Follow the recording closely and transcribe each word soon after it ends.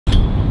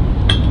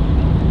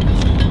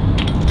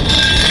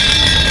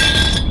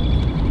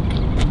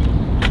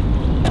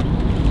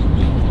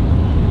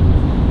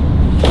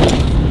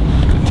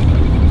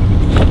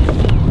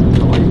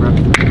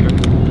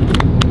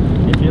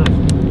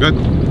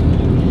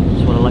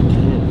like to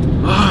hear.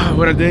 Ah,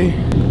 what a day.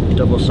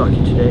 Double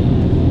socky today.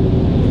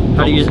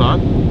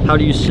 How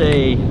do you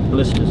say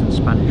blisters in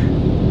Spanish?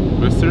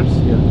 Blisters?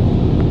 Yeah.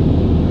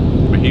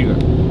 Vejiga.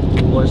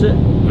 What is it?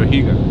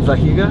 Vejiga.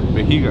 Vahiga?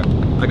 Vejiga.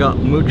 I got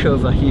mucho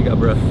vahiga,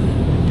 bro.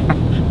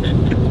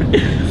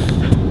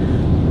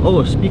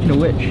 Oh, speaking of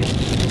which,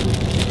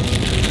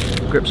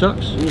 grip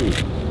socks. Ooh.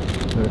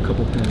 There are a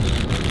couple pairs.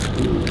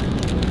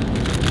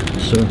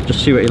 So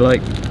just see what you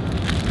like.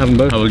 Have them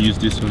both. I will use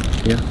this one.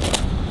 Yeah.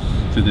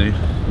 Today.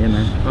 Yeah,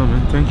 man. Oh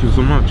man, thank you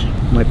so much.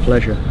 My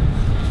pleasure.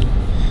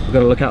 We've got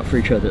to look out for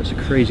each other. It's a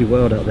crazy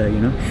world out there, you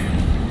know.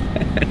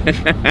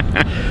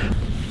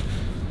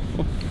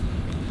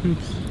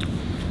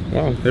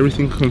 Wow,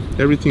 everything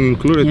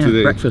included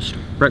today. Breakfast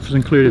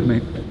included,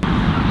 mate.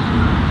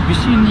 Have you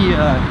seen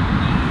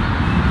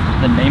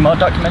the Neymar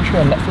documentary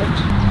on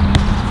Netflix?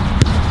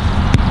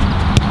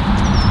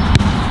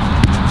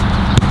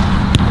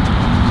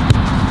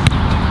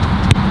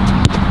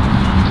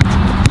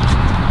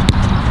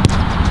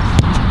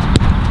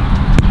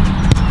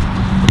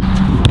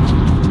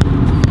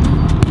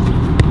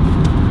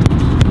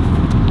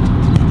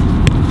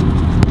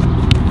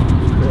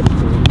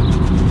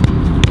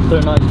 So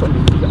nice when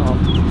you get off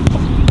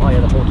fire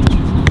the whole time.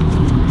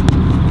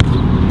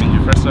 In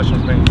your first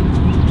session playing?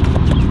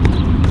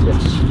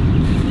 Yes.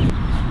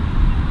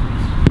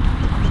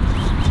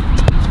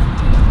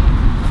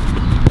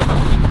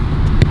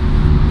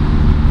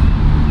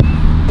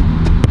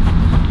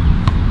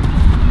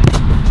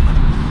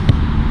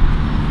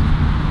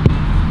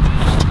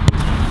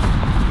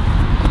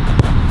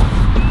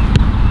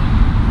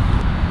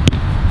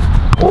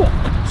 Oh,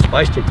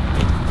 spicy.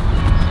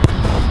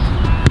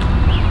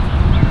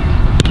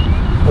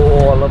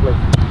 Oh, lovely.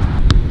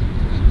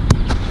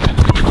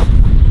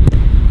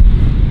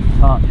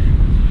 Touch.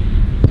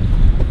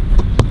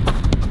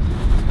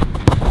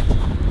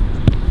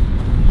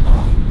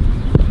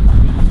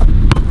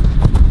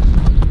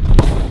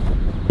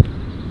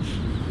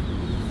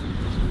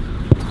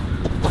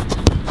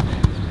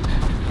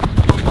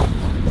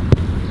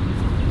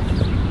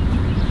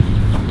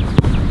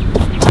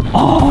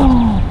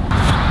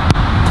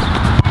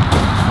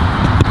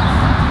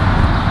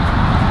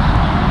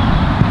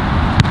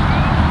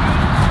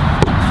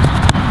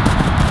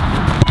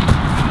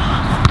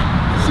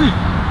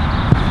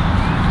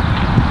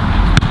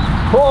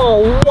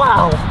 Oh,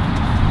 wow!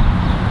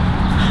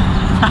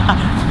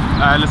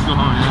 Alright, let's go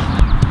home, yeah.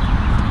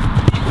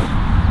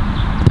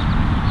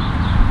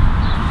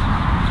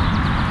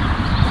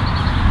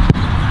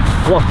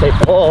 What a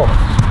ball!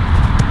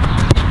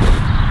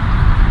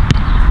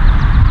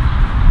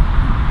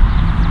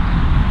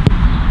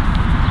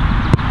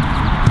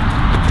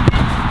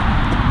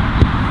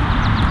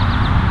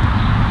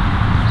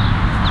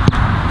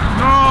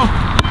 No!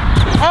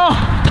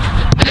 Oh!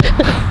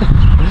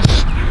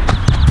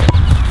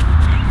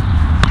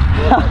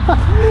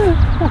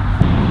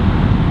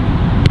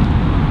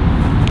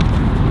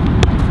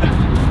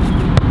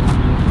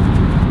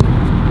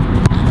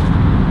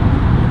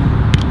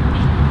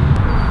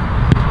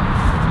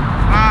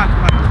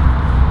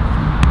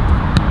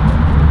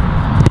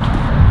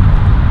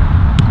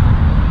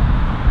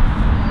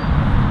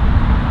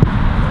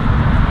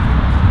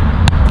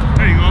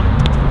 There you go.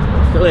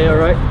 Still here,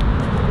 right?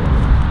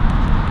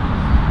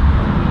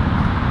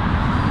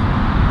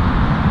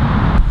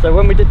 So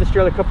when we did this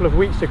drill a couple of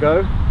weeks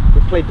ago,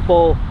 we played the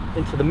ball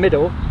into the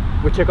middle.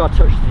 We took our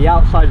touch to the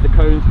outside of the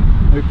cones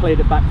and we played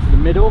it back to the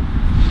middle.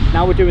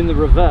 Now we're doing the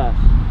reverse.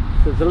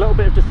 So there's a little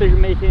bit of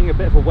decision making, a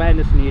bit of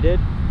awareness needed.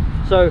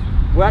 So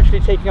we're actually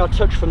taking our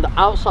touch from the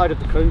outside of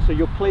the cone. So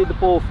you'll play the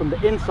ball from the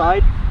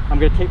inside. I'm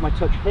going to take my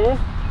touch here,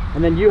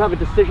 and then you have a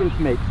decision to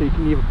make. So you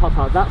can either pop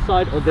out that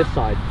side or this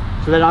side.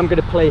 So then I'm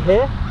going to play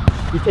here.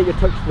 You take your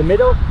touch to the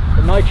middle,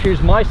 and I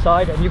choose my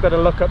side, and you've got to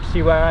look up,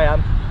 see where I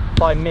am,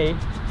 find me.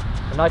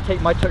 And I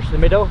take my touch to the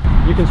middle.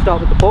 You can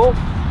start with the ball.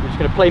 You're just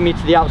going to play me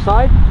to the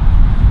outside.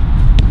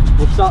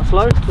 We'll start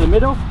slow to the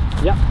middle.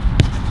 Yep.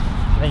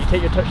 And then you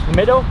take your touch to the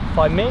middle,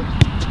 find me.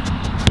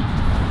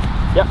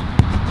 Yep.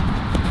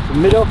 To the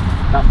middle.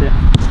 That's it.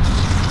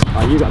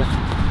 Oh, you got it.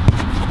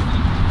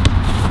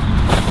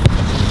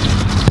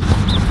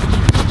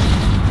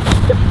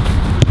 Yep.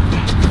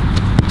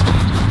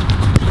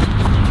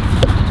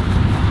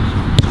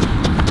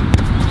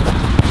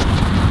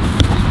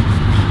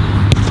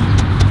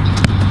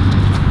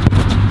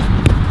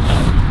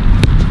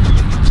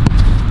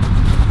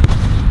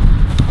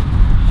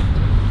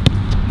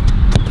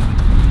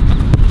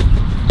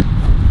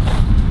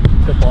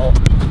 Good ball.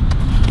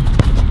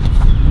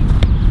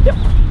 Yep.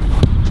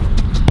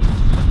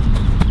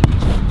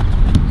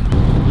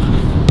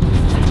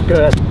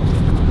 Good.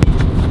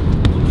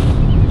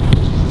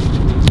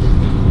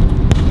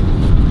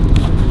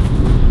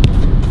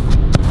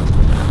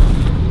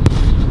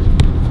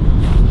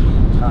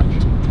 Touch.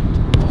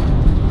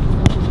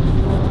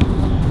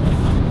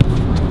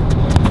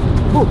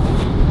 Ooh.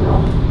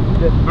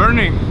 Good.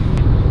 Burning.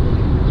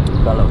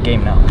 Got a little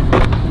game now.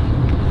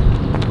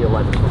 You'll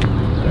like this one.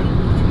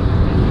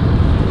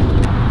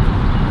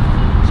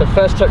 So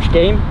first touch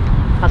game,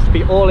 has to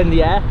be all in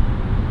the air,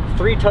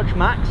 3 touch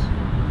max,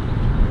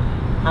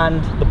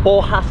 and the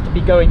ball has to be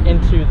going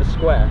into the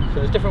square. So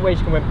there's different ways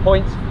you can win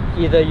points.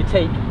 Either you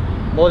take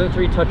more than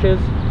 3 touches,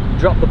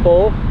 drop the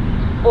ball,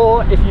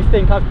 or if you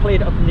think I've played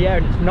it up in the air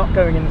and it's not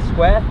going in the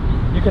square,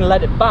 you can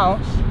let it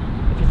bounce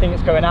if you think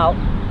it's going out,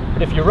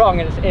 but if you're wrong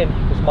and it's in,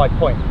 it's my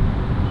point.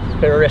 There's a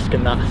bit of risk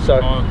in that. So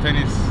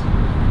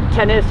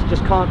tennis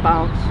just can't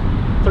bounce,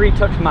 3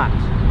 touch max.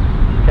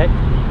 Okay?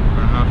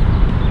 Fair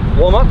enough.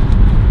 Warm up.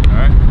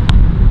 Alright.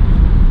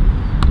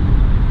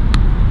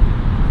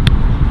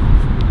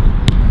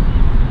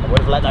 I would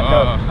have let that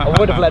go. I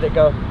would have let it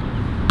go.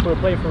 We're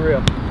playing for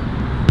real.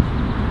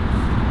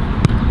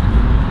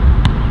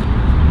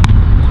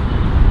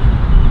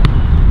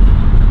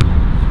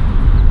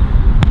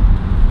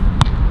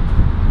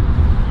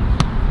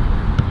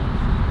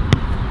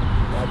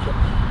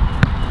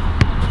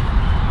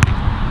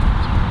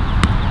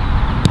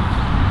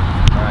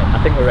 Alright, I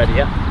think we're ready,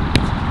 yeah?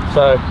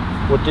 So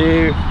we'll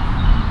do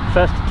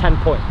first 10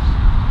 points.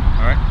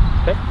 Alright.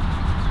 Okay?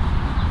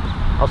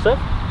 I'll serve?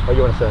 Or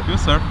you want to serve? You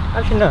serve.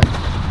 Actually, no.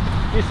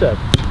 You serve.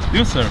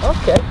 You serve.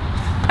 Okay.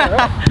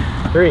 Alright.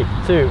 3,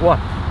 2, 1.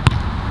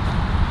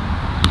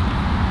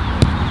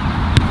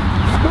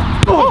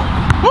 Oh!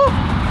 Oh!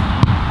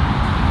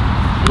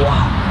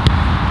 Wow.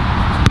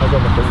 That was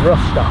almost a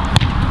rough start.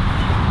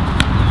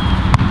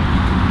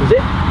 Is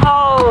it?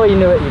 Oh, you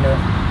knew it, you knew it.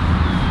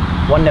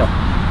 1-0.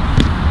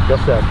 Your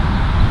serve.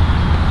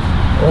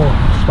 Oh,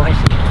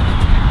 spicy.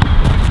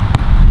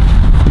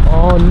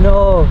 Oh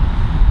no.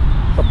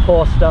 It's a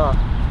poor start.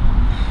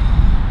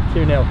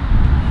 2-0.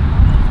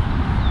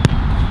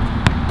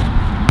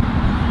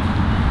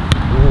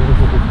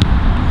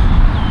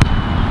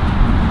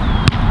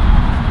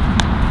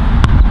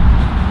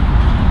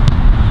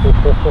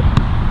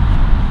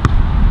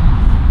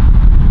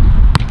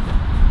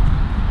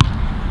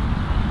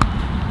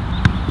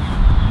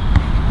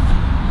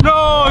 No,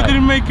 I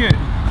didn't make it.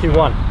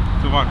 2-1.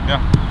 2-1,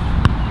 yeah.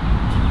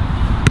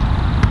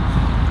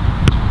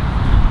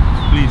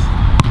 Please.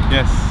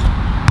 Yes.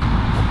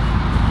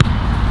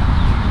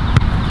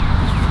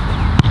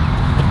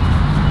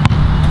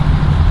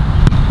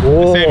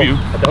 Whoa, I save you.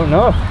 I don't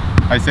know.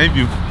 I save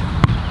you.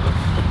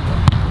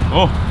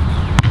 Oh.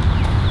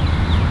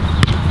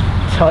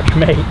 Touch,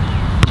 mate.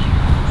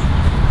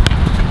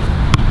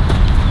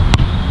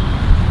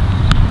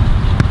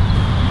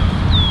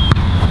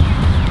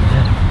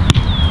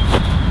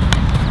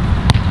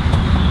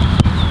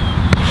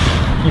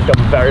 You've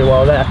done very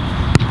well there.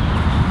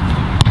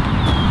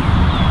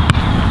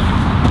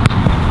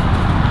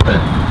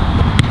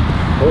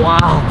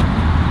 Wow.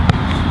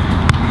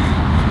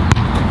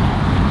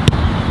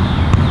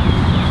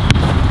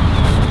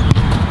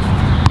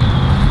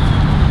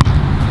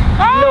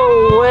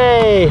 No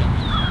way.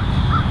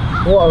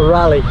 What a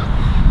rally. Is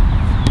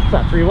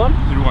that 3-1?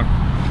 3-1.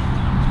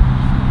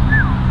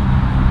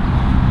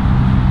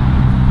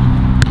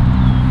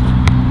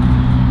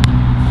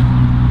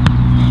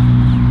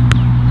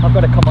 I've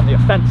got to come on the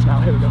offense now.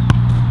 Here we go.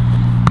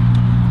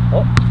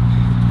 Oh.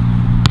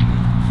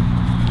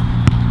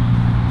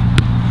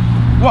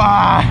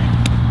 Wow.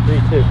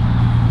 3-2.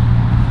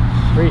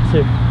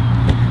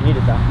 3-2.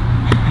 Needed that.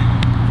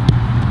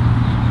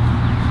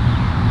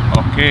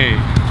 Okay.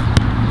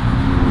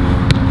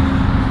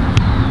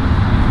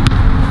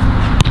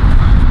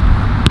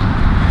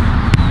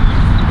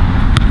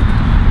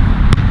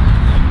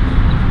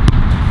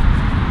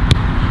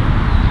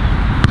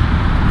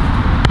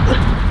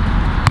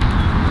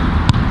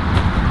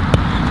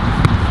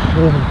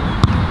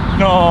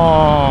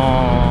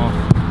 No.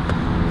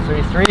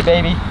 3-3,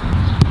 baby.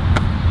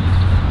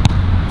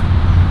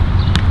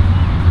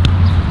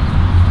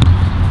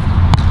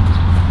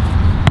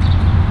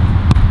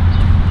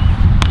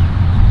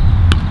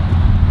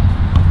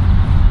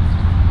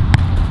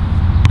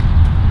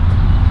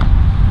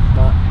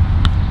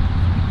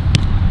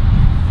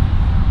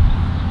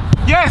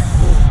 Yes.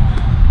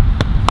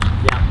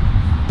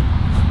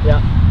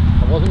 Yeah.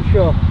 I wasn't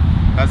sure.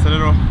 That's a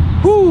little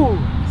Whoo!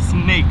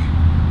 snake.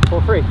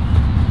 4-3.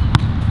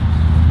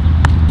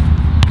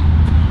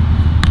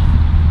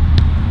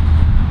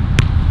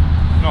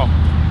 No.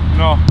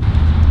 No.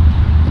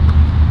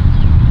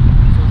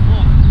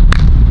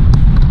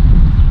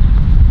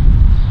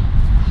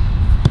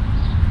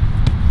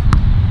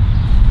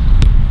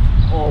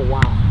 Oh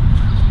wow.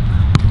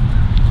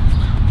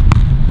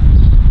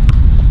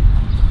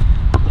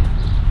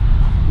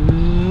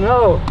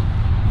 No.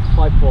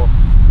 5-4.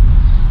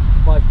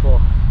 5-4.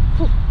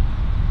 Whew.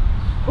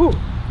 Ooh.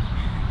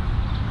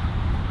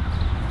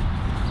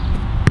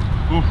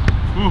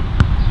 Ooh.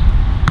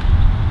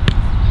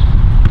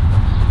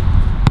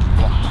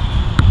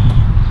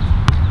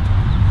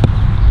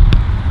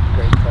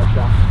 Great touch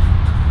shot.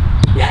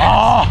 Yes.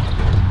 Ah.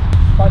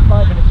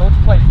 5-5 and it's all to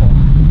play for.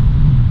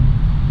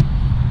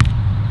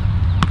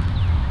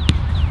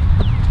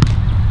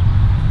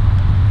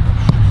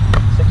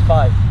 6-5.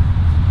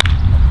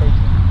 I'll take it.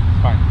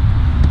 Fine.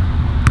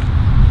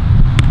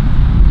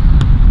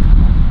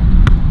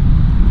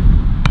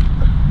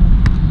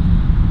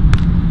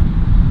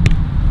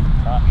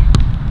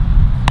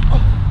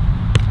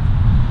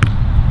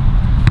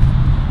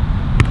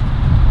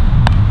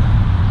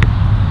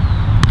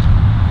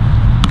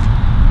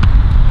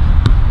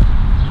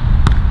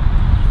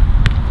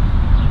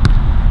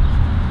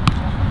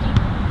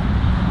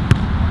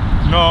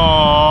 No.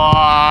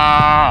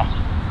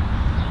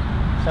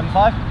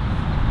 7-5?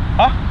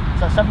 Huh? Is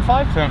that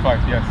 7-5?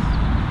 7-5, yes.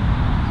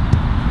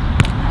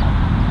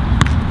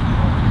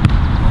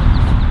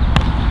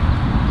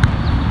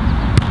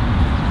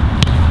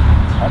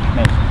 Touch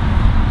me.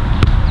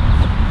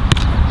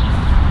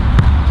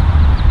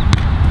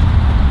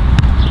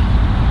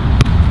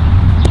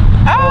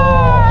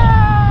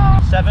 Ah!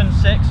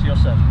 7-6, you're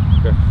 7.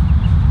 Okay.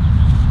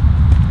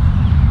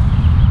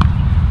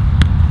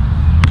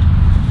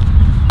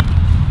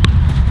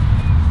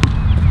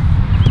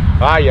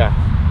 Ah, yeah.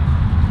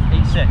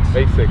 8-6.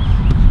 8-6.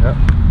 Yep.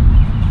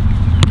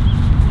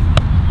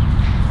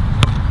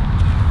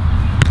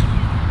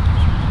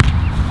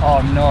 Oh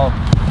no.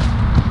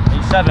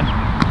 8-7.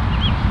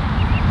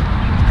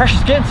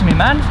 Pressure's getting to me,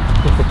 man.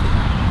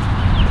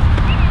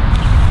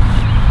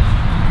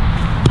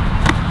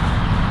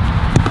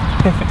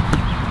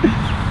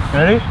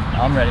 Ready?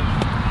 I'm ready.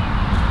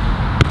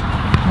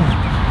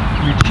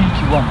 You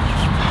cheeky one.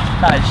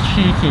 That is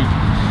cheeky.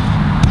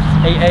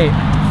 8-8.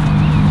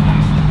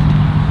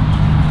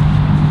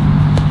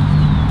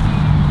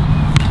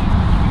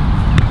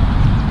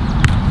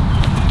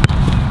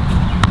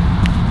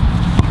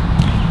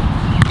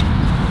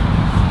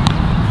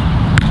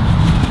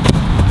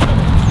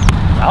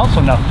 Bounce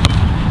or no?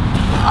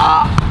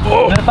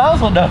 Oh. Did it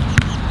bounce or no?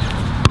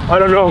 I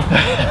don't know.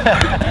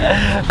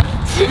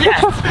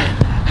 Yes!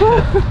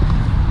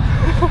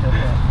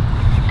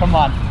 Come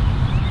on.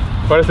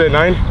 What is it,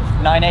 9?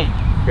 9-8.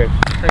 Okay.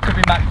 So it could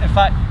be match. In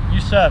fact,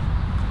 you serve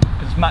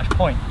because it's match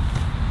point.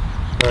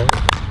 Alright.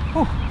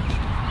 Whew.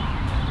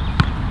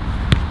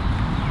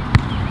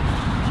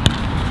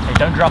 Hey,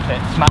 don't drop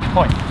it. It's match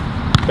point.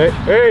 Hey,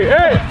 hey,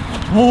 hey!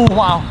 Oh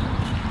wow!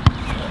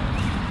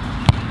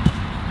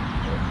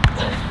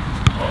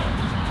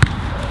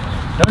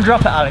 Don't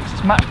drop it, Alex.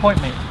 It's match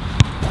point, mate.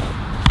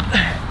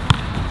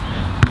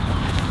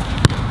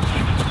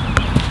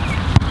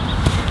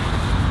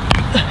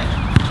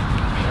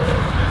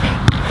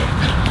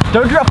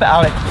 Don't drop it,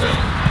 Alex.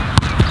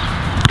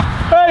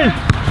 Hey!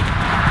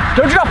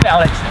 Don't drop it,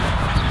 Alex.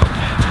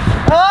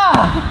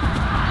 Ah!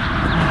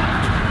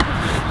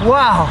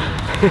 Wow.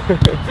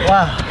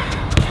 Wow.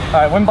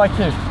 Alright, win by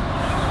 2.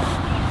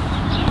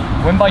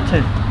 Win by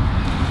 2.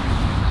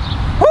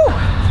 Woo!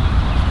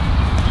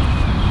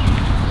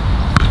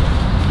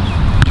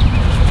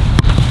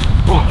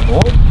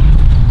 Oh.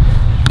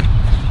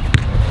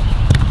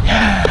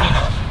 Yeah.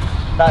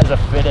 That is a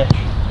finish.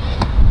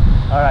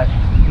 Alright,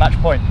 match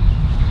point.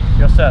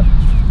 Your serve.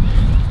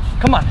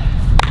 Come on.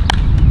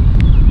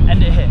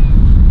 End it here.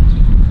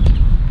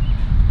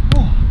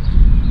 Ooh.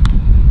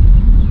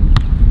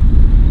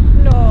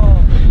 No.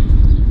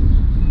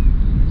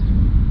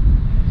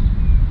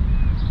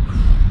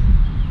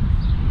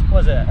 What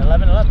was it?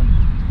 11-11?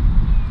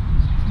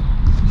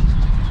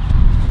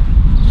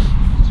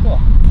 Score?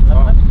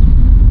 11-11?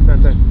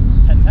 10-10.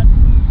 10-10?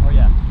 Oh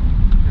yeah.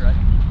 You're right.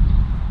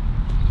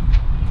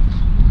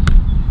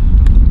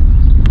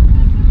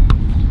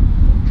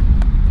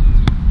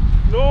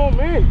 No,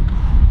 man.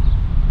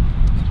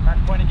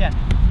 Match point again.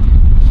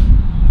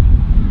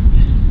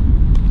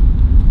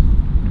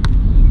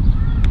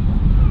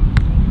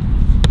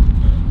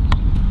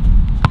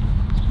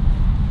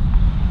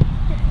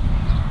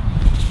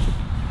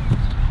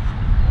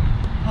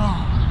 Oh.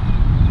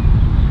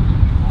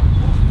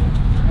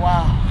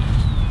 Wow.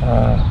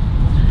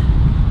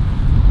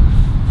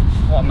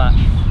 What a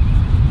match.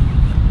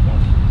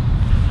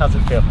 How's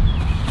it feel?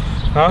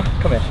 Huh?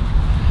 Come here.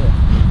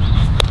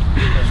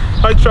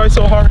 I tried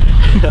so hard.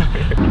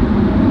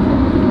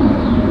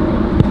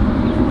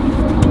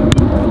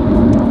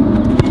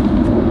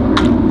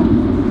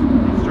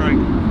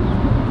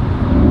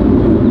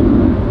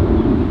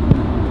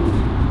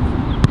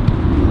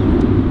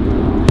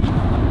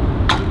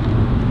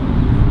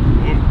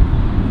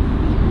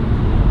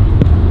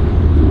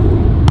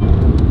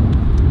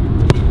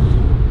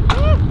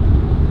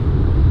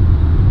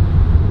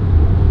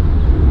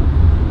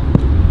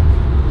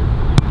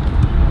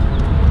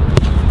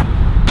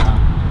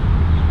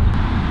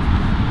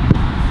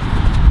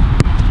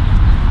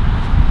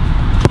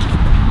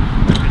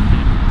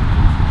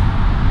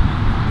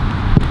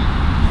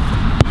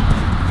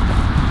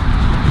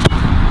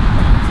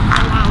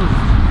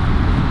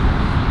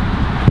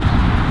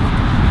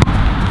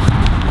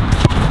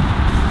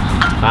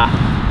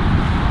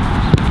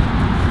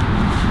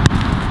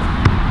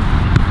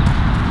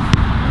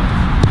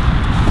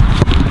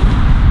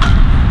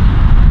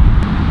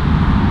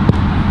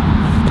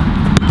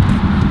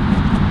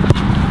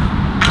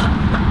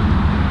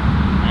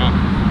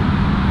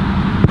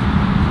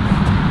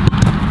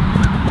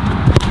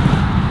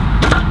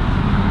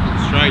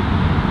 Strike.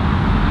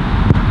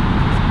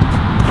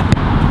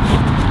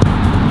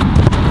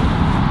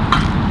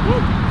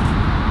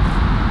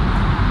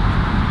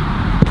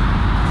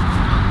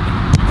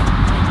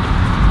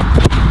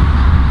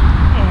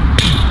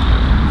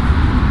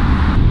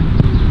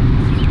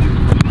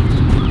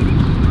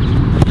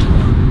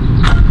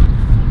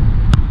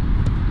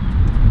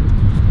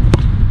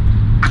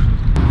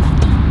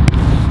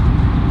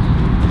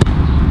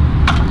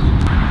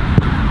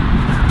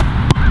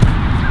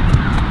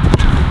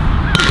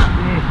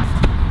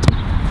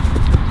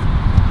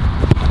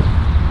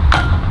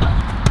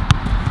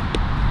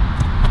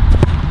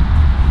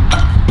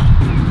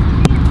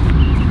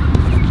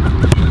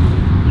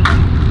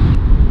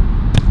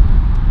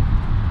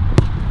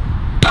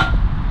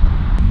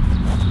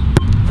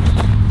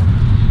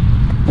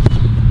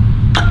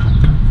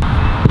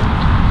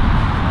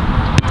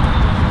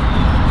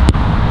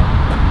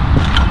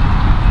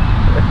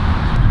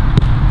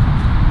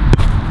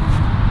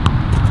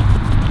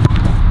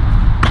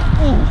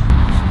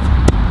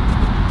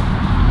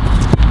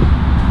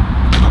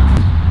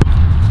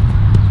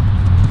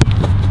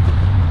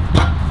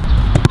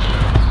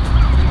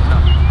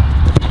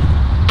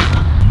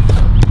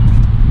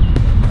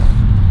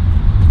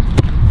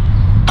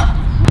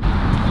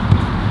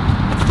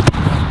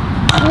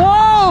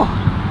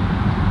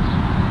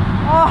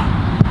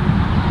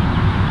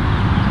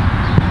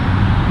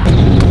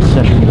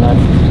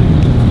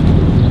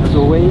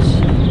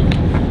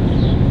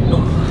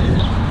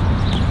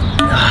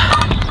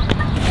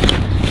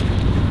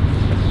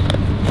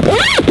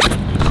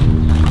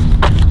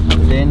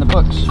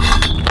 hooks.